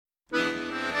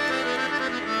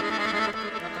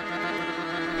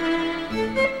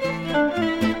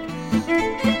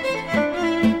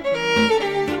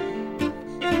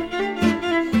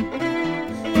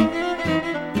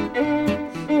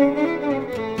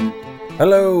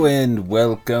Hello and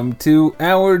welcome to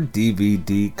our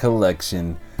DVD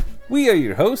collection. We are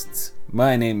your hosts.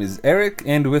 My name is Eric,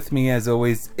 and with me as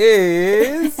always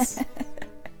is...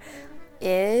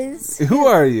 Who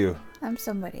are you? I'm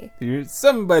somebody. You're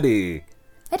somebody.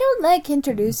 I don't like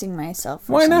introducing myself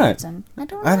for Why some not? reason. I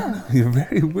don't know. You're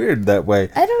very weird that way.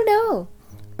 I don't know.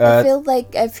 I feel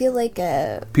like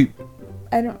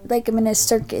I'm in a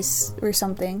circus or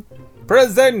something.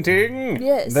 Presenting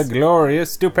Yes. the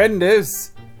glorious,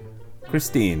 stupendous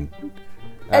Christine.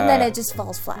 And then it just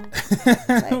falls flat.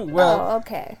 Like, Well-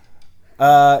 okay.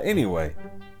 Anyway,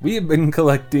 we have been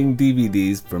collecting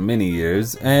DVDs for many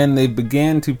years, and they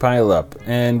began to pile up,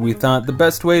 and we thought the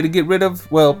best way to get rid of,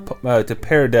 to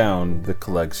pare down the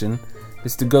collection,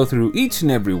 is to go through each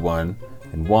and every one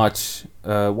and watch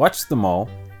them all,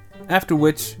 after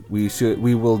which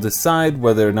we will decide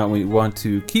whether or not we want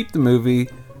to keep the movie,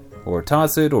 or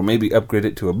toss it, or maybe upgrade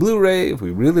it to a Blu-ray if we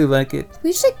really like it.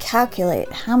 We should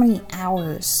calculate how many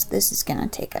hours this is going to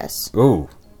take us. Oh,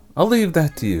 I'll leave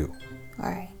that to you.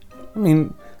 Alright. I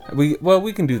mean,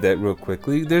 we can do that real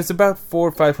quickly. There's about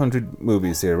 400 or 500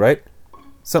 movies here, right?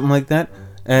 Something like that.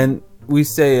 And we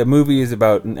say a movie is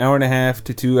about an hour and a half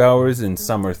to 2 hours, and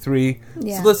some are 3.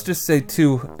 Yeah. So let's just say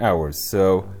 2 hours.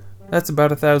 So that's about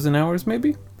 1,000 hours,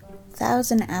 maybe?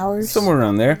 1,000 hours? Somewhere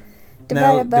around there.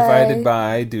 Divided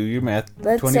by, do your math,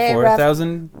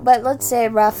 24,000. But let's say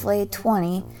roughly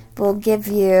 20 will give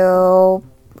you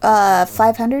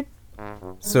 500?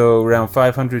 So around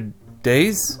 500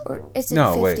 days? Or is it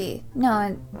No, 50? wait.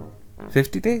 No,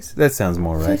 50 days? That sounds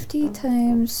more right. 50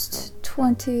 times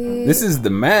 20. This is the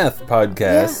math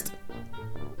podcast.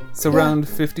 So around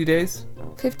 50 days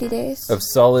 50 days? of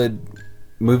solid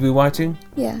movie watching?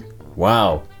 Yeah.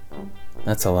 Wow.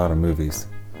 That's a lot of movies.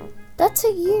 That's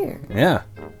a year. Yeah.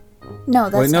 No,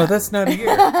 that's Wait, no, not. that's not a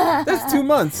year. That's 2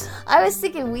 months. I was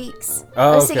thinking weeks.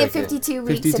 Oh, I was okay, thinking 52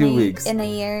 weeks, 52 weeks. in a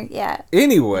year. Yeah.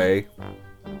 Anyway,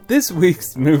 this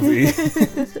week's movie...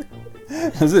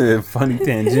 That's a funny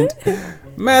tangent.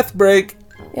 Math break.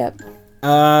 Yep.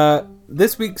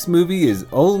 This week's movie is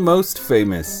Almost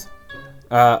Famous.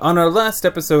 On our last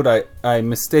episode, I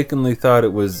mistakenly thought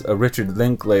it was a Richard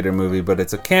Linklater movie, but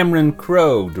it's a Cameron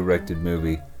Crowe directed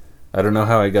movie. I don't know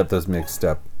how I got those mixed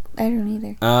up. I don't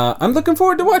either. I'm looking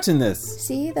forward to watching this.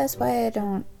 See, that's why I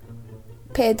don't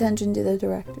pay attention to the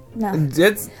director. No.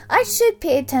 It's I should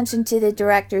pay attention to the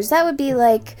directors. That would be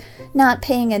like not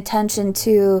paying attention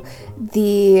to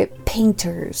the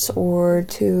painters or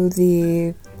to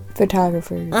the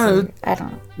photographers. I don't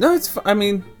know. No, I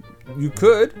mean, you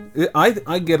could.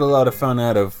 I get a lot of fun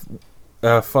out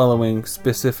of following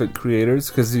specific creators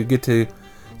because you get to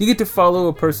follow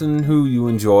a person who you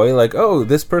enjoy. Like, oh,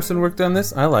 this person worked on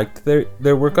this. I liked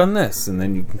their work on this, and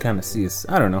then you can kind of see.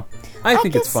 I don't know. I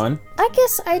think it's fun. I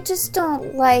guess I just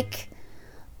don't like.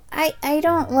 I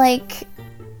don't like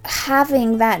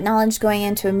having that knowledge going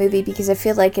into a movie because I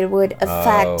feel like it would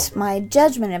affect my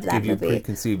judgment of that Give you movie.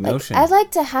 preconceived Like, notion. I like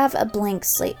to have a blank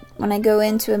slate when I go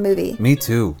into a movie. Me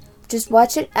too. Just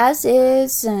watch it as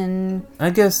is and I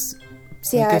guess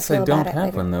see how I feel don't about it have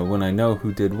later. one though when I know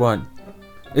who did what.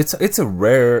 It's a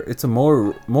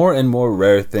more and more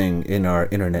rare thing in our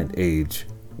internet age.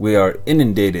 We are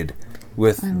inundated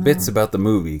with bits about the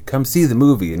movie. Come see the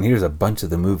movie, and here's a bunch of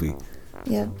the movie.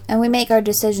 Yeah, and we make our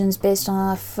decisions based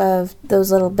off of those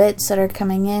little bits that are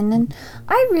coming in, and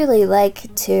I really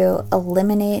like to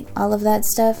eliminate all of that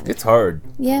stuff. It's hard.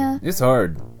 Yeah, It's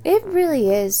hard. it really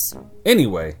is.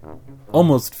 Anyway,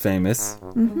 Almost Famous.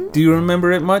 Mm-hmm. Do you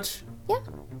remember it much? Yeah.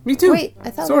 Me too. Wait,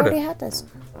 I thought Sorta. we already had this.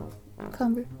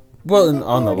 Well, I think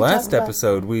on we the already last talked about-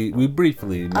 episode, we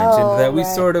briefly mentioned that we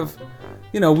right. sort of,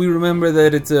 we remember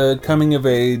that it's a coming of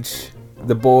age.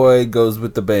 The boy goes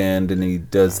with the band and he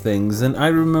does things, and I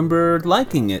remember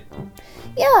liking it.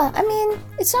 Yeah, I mean,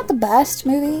 it's not the best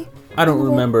movie. I don't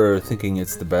remember thinking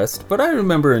it's the best, but I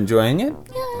remember enjoying it.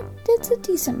 Yeah, it's a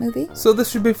decent movie. So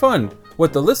this should be fun.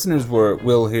 What the listeners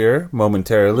will hear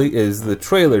momentarily is the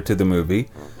trailer to the movie,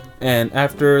 and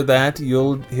after that,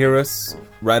 you'll hear us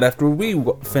right after we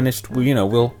finished.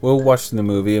 We'll watch the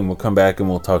movie and we'll come back and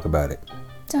we'll talk about it.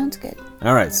 Sounds good.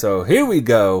 All right, so here we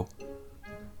go.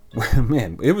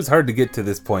 Man, it was hard to get to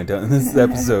this point in this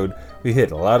episode. We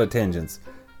hit a lot of tangents.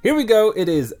 Here we go. It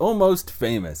is Almost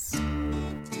Famous.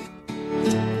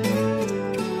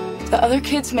 The other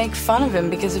kids make fun of him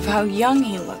because of how young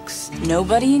he looks.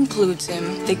 Nobody includes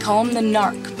him. They call him the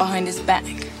narc behind his back.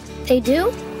 They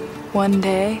do? One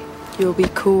day, you'll be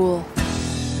cool.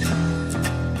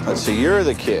 So you're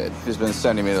the kid who's been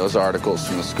sending me those articles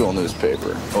from the school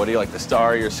newspaper. What, do you like the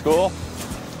star of your school?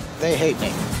 They hate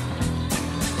me.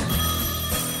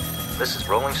 This is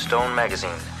Rolling Stone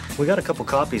magazine. We got a couple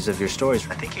copies of your stories.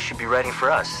 I think you should be writing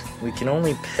for us. We can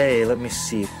only pay, let me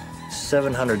see,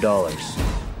 $700.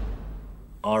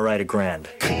 I'll write $1,000.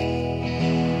 Does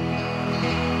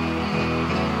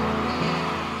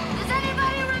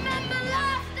anybody remember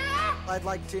laughter? I'd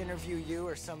like to interview you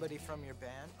or somebody from your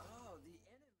band. Oh, the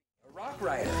enemy. A rock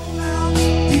writer.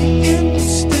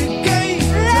 Ladies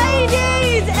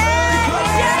and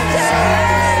gentlemen!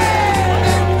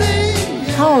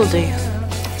 How old are you?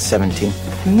 17.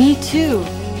 Me too.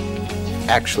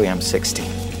 Actually, I'm 16.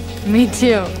 Me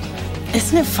too.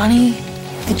 Isn't it funny?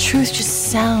 The truth just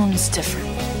sounds different.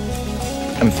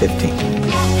 I'm 15.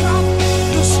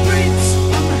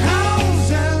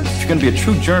 If you're gonna be a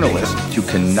true journalist, you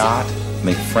cannot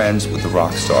make friends with the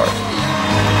rock stars.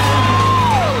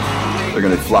 They're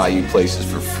gonna fly you places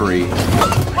for free.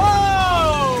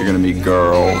 You're gonna meet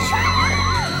girls.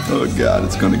 Oh God,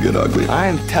 it's gonna get ugly. I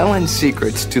am telling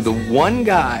secrets to the one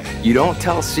guy you don't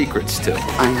tell secrets to.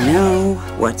 I know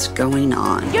what's going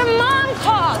on. Your mom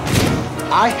called!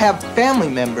 I have family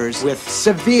members with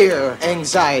severe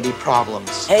anxiety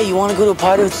problems. Hey, you want to go to a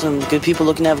party with some good people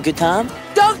looking to have a good time?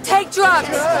 Don't take drugs!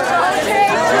 Don't take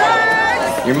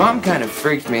drugs! Your mom kind of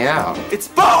freaked me out. It's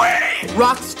Bowie!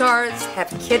 Rock stars have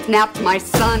kidnapped my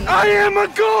son. I am a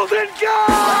golden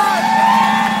god!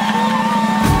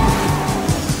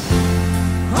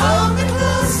 Hold me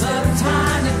closer,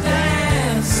 tiny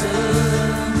dancer.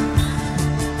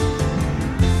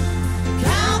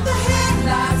 Count the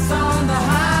headlights on the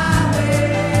highway.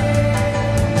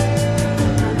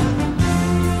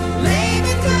 Lay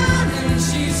me down and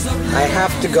she's so I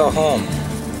have to go home.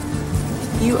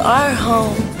 You are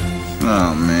home.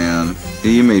 Oh man,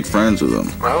 you made friends with them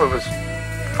Well, it was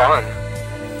fun.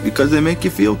 because they make you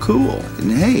feel cool.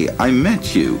 And hey, I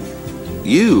met you.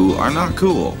 You are not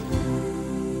cool.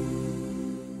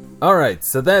 Alright,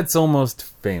 so that's Almost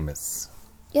Famous.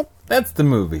 Yep, That's the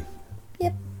movie.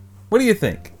 yep. What do you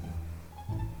think?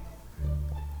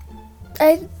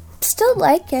 I still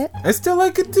like it. I still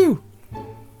like it too.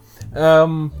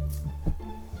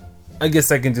 I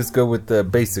guess I can just go with the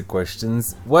basic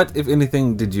questions. What, if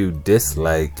anything, did you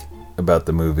dislike about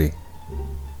the movie?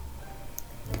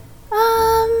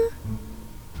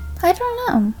 I don't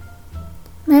know.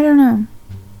 I don't know.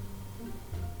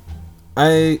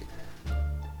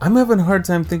 I'm having a hard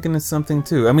time thinking of something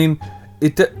too. I mean,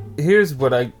 here's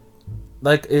what I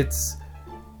like. It's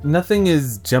nothing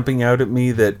is jumping out at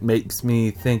me that makes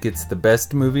me think it's the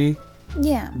best movie,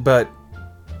 Yeah. but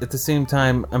at the same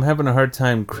time, I'm having a hard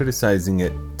time criticizing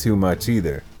it too much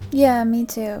either. Yeah, me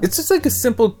too. It's just like a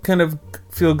simple kind of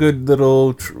feel-good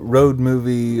little road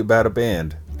movie about a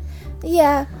band.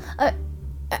 Yeah,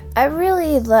 I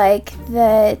really like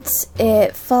that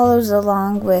it follows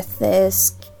along with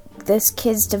this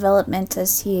kid's development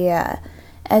as he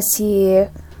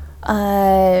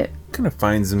Kind of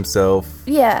finds himself.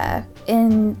 yeah,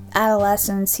 in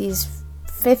adolescence. He's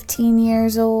 15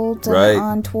 years old and Right.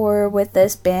 on tour with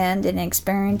this band and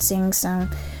experiencing some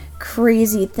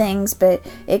crazy things, but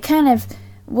it kind of,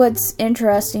 what's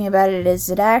interesting about it is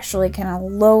it actually kind of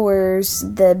lowers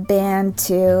the band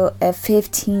to a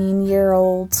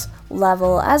 15-year-old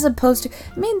level, as opposed to,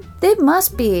 I mean, they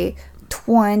must be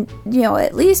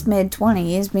at least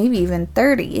mid-20s, maybe even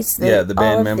 30s. Yeah, the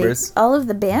band members. All of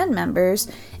the band members,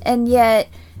 and yet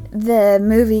the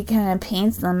movie kind of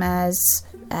paints them as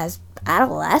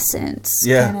adolescents,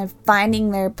 Yeah. kind of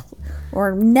finding their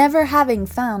or never having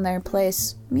found their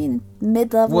place. I mean,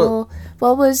 mid-level. Well,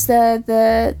 what was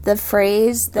the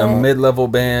phrase? A mid-level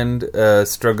band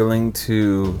struggling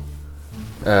to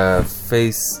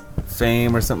face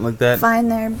fame or something like that. Find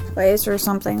their place or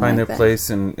something. Find like their that. place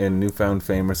in newfound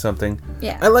fame or something.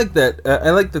 Yeah. I like that.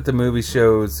 I like that the movie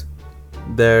shows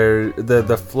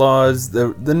the flaws,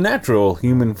 the natural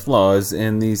human flaws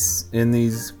in these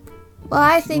Well,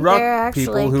 I think rock they're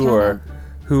actually people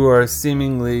who are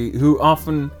seemingly who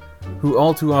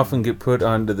all too often get put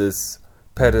onto this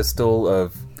pedestal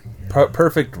of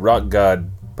perfect rock god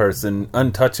person,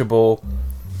 untouchable.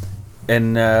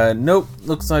 And nope,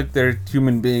 looks like they're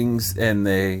human beings and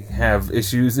they have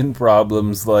issues and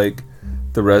problems like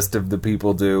the rest of the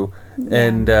people do. Yeah.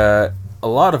 And a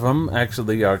lot of them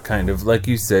actually are kind of, like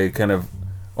you say, kind of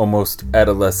almost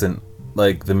adolescent,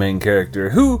 like the main character,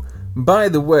 who, by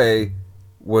the way,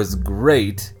 was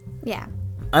great. Yeah.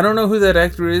 I don't know who that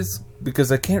actor is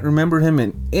because I can't remember him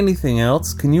in anything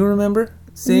else. Can you remember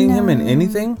seeing him in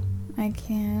anything? I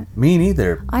can't. Me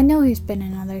neither. I know he's been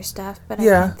in other stuff, but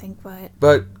Yeah. I can't think what.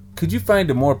 But could you find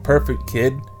a more perfect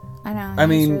kid? I know. I He's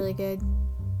mean, really good.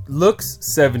 Looks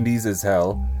 70s as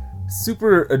hell.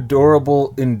 Super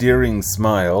adorable, endearing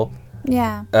smile.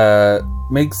 Yeah.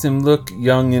 Makes him look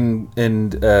young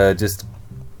and just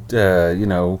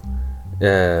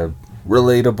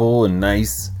relatable and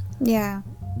nice. Yeah.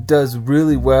 Does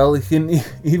really well.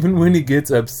 Even when he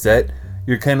gets upset,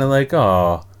 you're kind of like,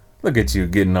 oh, look at you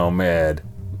getting all mad.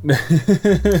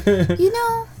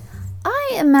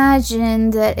 I imagine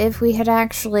that if we had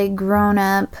actually grown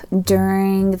up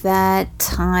during that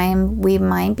time, we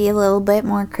might be a little bit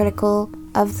more critical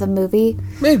of the movie.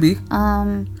 Maybe.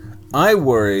 I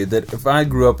worry that if I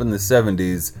grew up in the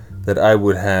 70s, that I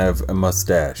would have a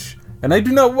mustache. And I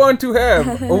do not want to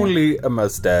have only a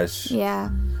mustache. Yeah.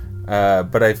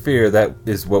 But I fear that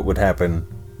is what would happen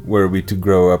were we to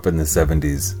grow up in the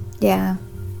 70s. Yeah.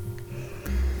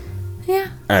 Yeah.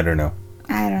 I don't know.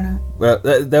 Well,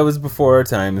 that was before our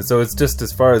time, and so it's just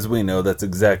as far as we know, that's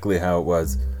exactly how it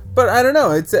was. But I don't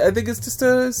know. I think it's just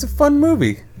it's a fun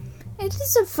movie. It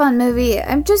is a fun movie.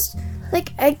 I'm just,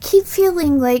 I keep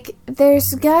feeling like there's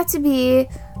got to be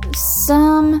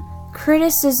some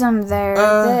criticism there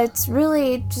that's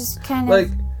really just kind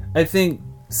of... I think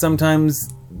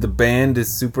sometimes the band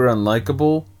is super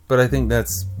unlikable, but I think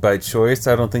that's by choice.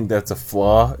 I don't think that's a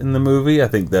flaw in the movie. I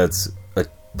think that's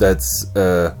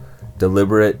a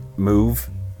deliberate move.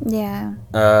 Yeah.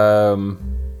 I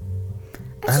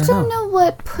just don't know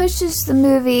what pushes the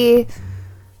movie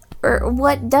or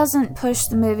what doesn't push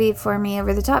the movie for me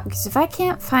over the top, because if I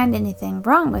can't find anything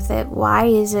wrong with it, why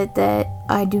is it that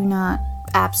I do not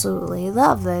absolutely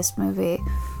love this movie?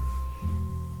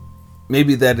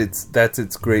 Maybe that's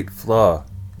its great flaw.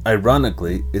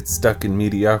 Ironically, it's stuck in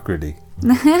mediocrity.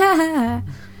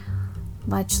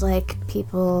 Much like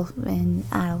people in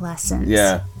adolescence.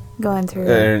 Yeah. Going through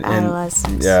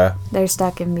adolescence. Yeah. They're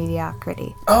stuck in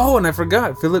mediocrity. Oh, and I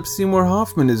forgot, Philip Seymour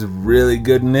Hoffman is really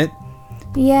good in it.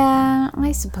 Yeah,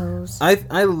 I suppose. I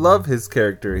love his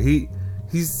character.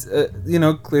 He's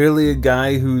clearly a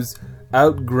guy who's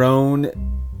outgrown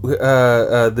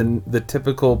the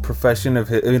typical profession of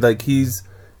his. I mean,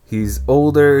 he's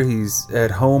older. He's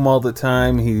at home all the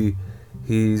time.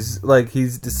 He's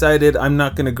decided, I'm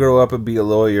not going to grow up and be a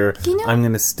lawyer. I'm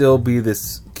going to still be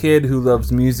this kid who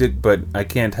loves music, but I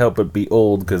can't help but be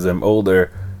old because I'm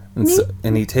older.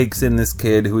 And he takes in this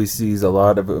kid who he sees a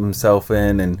lot of himself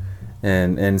in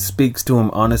and speaks to him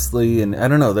honestly. And I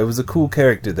don't know, there was a cool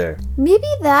character there. Maybe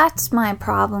that's my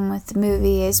problem with the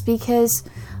movie, is because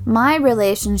my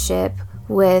relationship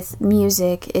with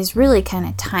music is really kind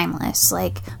of timeless.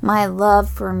 My love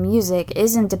for music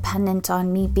isn't dependent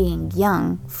on me being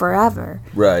young forever.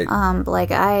 Right.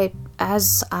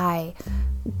 As I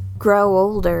grow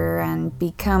older and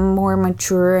become more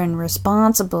mature and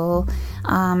responsible,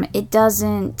 it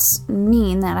doesn't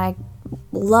mean that I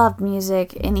love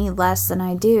music any less than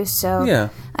I do. So yeah.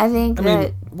 I think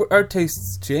our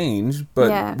tastes change,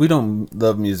 but we don't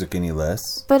love music any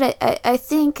less. But I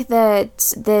think that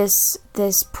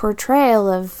this portrayal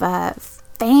of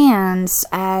fans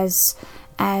as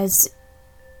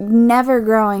never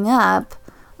growing up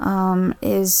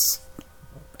is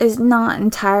not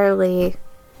entirely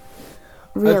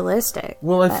realistic.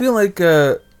 I feel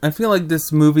like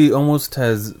this movie almost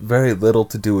has very little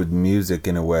to do with music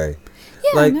in a way.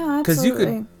 Yeah, no, absolutely. Because you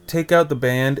could take out the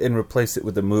band and replace it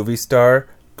with a movie star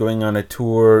going on a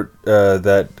tour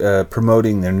that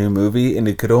promoting their new movie, and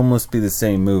it could almost be the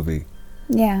same movie.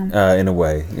 Yeah. In a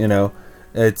way,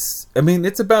 it's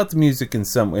about the music in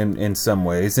some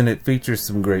ways, and it features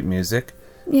some great music.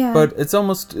 Yeah. But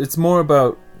it's more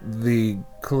about the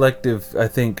collective, I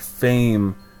think,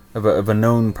 fame of a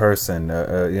known person,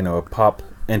 a pop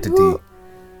entity,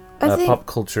 pop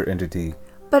culture entity.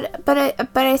 But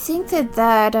I think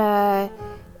that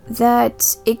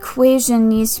equation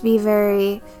needs to be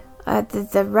very,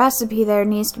 the recipe there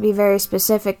needs to be very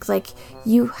specific.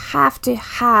 You have to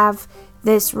have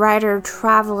this writer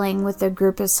traveling with a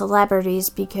group of celebrities,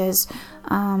 because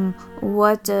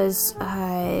what does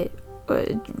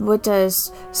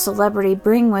celebrity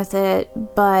bring with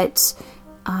it but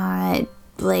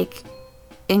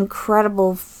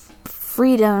incredible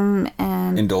freedom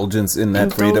and indulgence in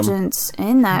that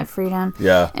freedom.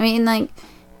 Yeah. I mean,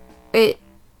 it,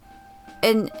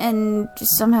 and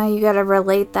somehow you gotta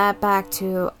relate that back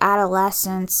to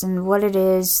adolescence and what it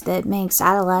is that makes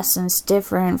adolescence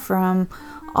different from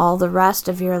all the rest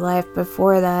of your life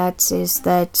before that, is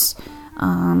that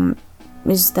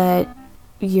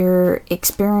you're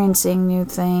experiencing new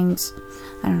things.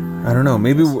 I don't know.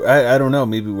 Maybe I don't know.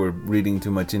 Maybe we're reading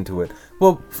too much into it.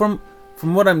 Well, from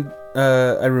what I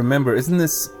remember, isn't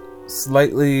this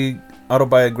slightly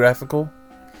autobiographical?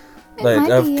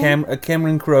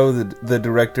 Cameron Crowe, the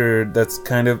director.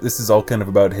 This is all kind of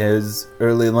about his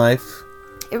early life.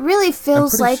 it really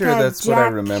feels pretty like sure a that's what I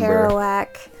Jack remember.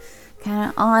 Kerouac kind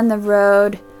of on the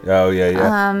road. Oh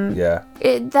yeah.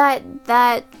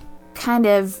 That kind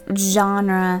of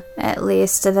genre, at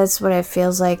least, that's what it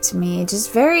feels like to me.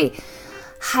 Just very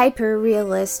hyper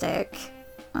realistic.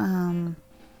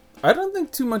 I don't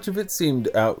think too much of it seemed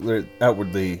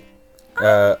outwardly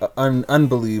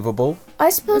unbelievable. I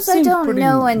suppose I don't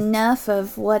know enough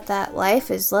of what that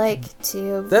life is like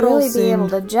to really be able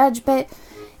to judge, but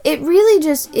it really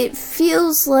just, it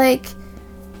feels like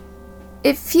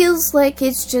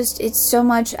it's so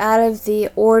much out of the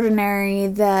ordinary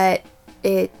that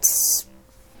it's,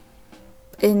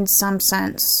 in some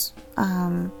sense,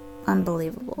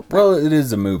 unbelievable. But well, it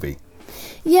is a movie.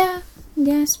 Yeah,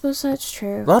 I suppose that's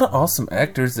true. A lot of awesome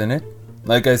actors in it.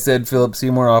 Like I said, Philip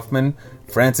Seymour Hoffman,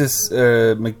 Frances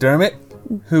McDermott,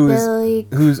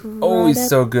 who's always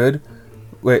so good.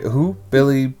 Wait, who?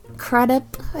 Billy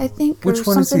Crudup, I think. Which or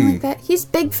one is something he? like that. He's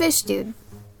Big Fish Dude.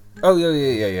 Oh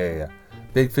yeah.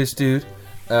 Big Fish Dude.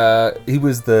 He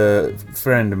was the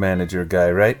friend manager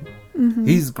guy, right? Mm-hmm.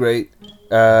 He's great.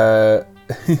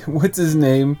 What's his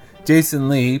name? Jason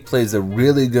Lee plays a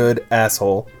really good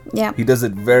asshole. Yeah. He does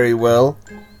it very well.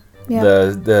 Yeah.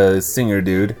 The singer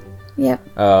dude. Yep.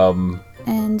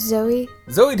 And Zooey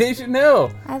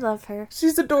Deschanel. I love her.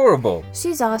 She's adorable.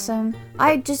 She's awesome.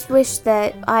 I just wish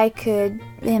that I could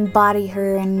embody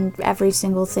her in every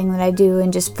single thing that I do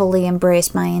and just fully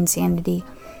embrace my insanity.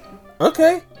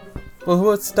 Okay. Well,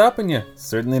 what's stopping you?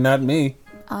 Certainly not me.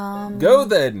 Go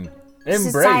then.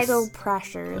 Embrace. Societal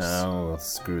pressures. Oh, well,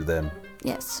 screw them.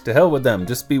 Yes. To hell with them.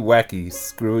 Just be wacky,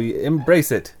 screwy.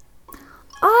 Embrace it.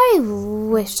 I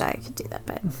wish I could do that,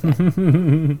 but...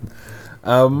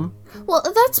 Well,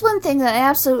 that's one thing that I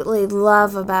absolutely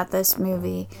love about this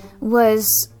movie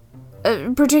was,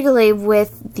 particularly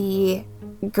with the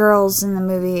girls in the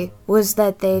movie, was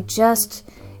that they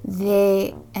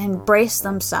embrace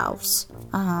themselves,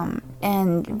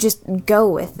 and just go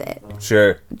with it.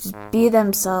 Sure. Just be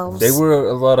themselves. They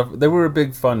were a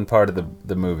big fun part of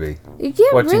the movie.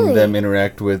 Yeah, Watching really. them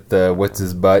interact with, what's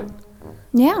his butt?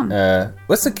 Yeah.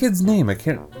 What's the kid's name? I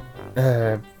can't,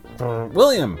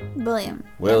 William Miller?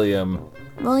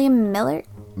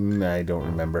 I don't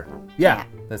remember. Yeah,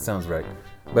 that sounds right.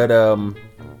 But,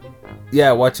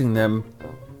 yeah, watching them,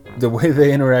 the way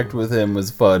they interact with him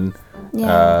was fun.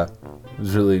 Yeah. It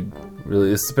was really,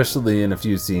 especially in a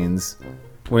few scenes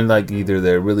when, like, either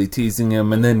they're really teasing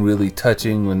him and then really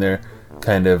touching when they're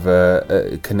kind of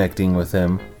connecting with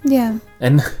him. Yeah.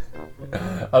 And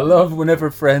I love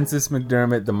whenever Frances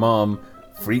McDermott, the mom,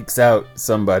 freaks out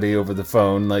somebody over the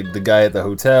phone. Like the guy at the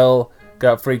hotel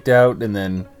got freaked out, and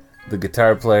then the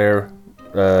guitar player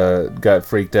got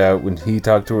freaked out when he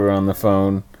talked to her on the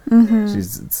phone. Mm-hmm.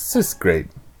 It's just great.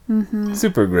 Mm-hmm.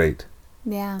 Super great.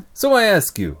 Yeah. So I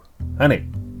ask you, honey,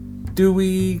 do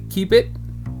we keep it?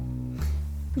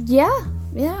 Yeah,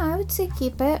 I would say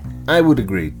keep it. I would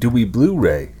agree. Do we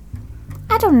Blu-ray?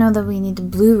 I don't know that we need to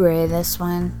Blu-ray this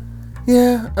one.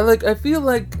 Yeah, I feel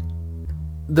like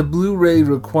the Blu-ray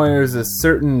requires a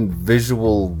certain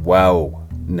visual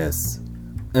wow-ness.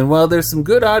 And while there's some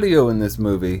good audio in this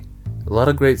movie, a lot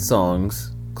of great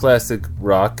songs, classic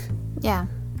rock. Yeah.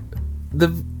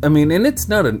 And it's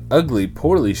not an ugly,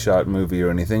 poorly shot movie or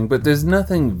anything, but there's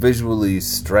nothing visually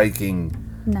striking.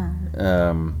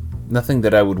 No. Nothing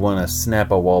that I would want to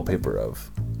snap a wallpaper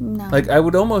of. No. Like, I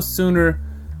would almost sooner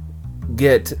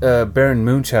get Baron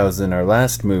Munchausen, our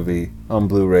last movie, on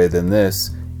Blu-ray than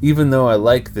this, even though I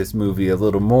like this movie a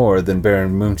little more than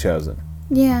Baron Munchausen.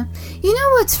 Yeah. You know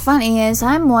what's funny is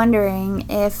I'm wondering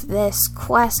if this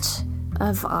quest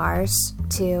of ours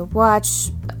to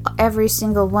watch every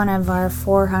single one of our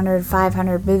 400,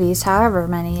 500 movies, however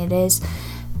many it is,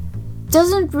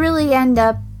 doesn't really end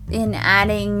up in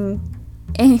adding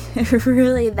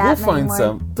really that many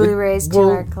more Blu-rays to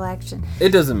our collection. It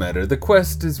doesn't matter. The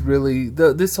quest is really...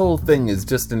 this whole thing is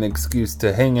just an excuse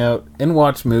to hang out and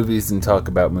watch movies and talk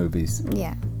about movies.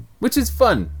 Yeah. Which is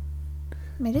fun.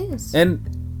 It is. And,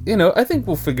 I think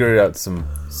we'll figure out some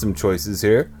choices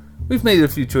here. We've made a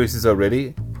few choices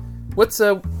already. What's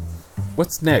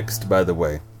next, by the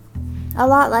way? A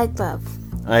Lot Like Love.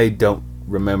 I don't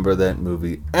remember that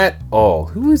movie at all.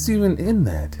 Who is even in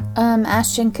that?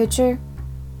 Ashton Kutcher.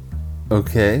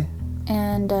 Okay.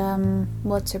 And,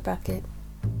 what's her bucket?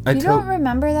 You don't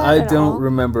remember that I at don't all?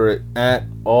 remember it at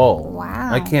all.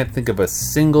 Wow. I can't think of a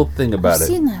single thing about I've it.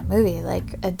 seen that movie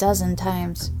like a dozen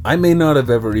times. I may not have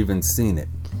ever even seen it.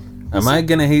 Am I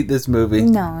gonna hate this movie?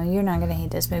 No, you're not gonna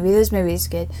hate this movie. This movie's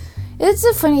good. It's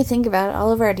the funny thing about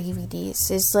all of our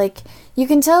DVDs is like you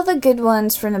can tell the good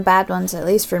ones from the bad ones, at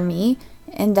least for me,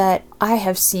 in that I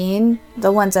have seen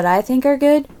the ones that I think are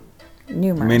good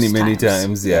numerous many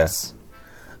times. Yeah. Yes.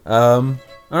 All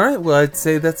right. Well, I'd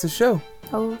say that's a show.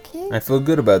 Okay. I feel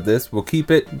good about this. We'll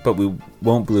keep it, but we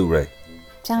won't Blu-ray.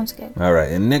 Sounds good. All right.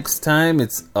 And next time,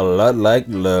 it's A Lot Like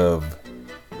Love.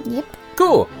 Yep.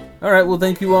 Cool. All right. Well,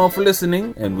 thank you all for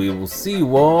listening, and we will see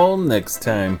you all next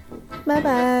time.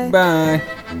 Bye-bye.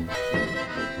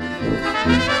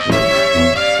 Bye.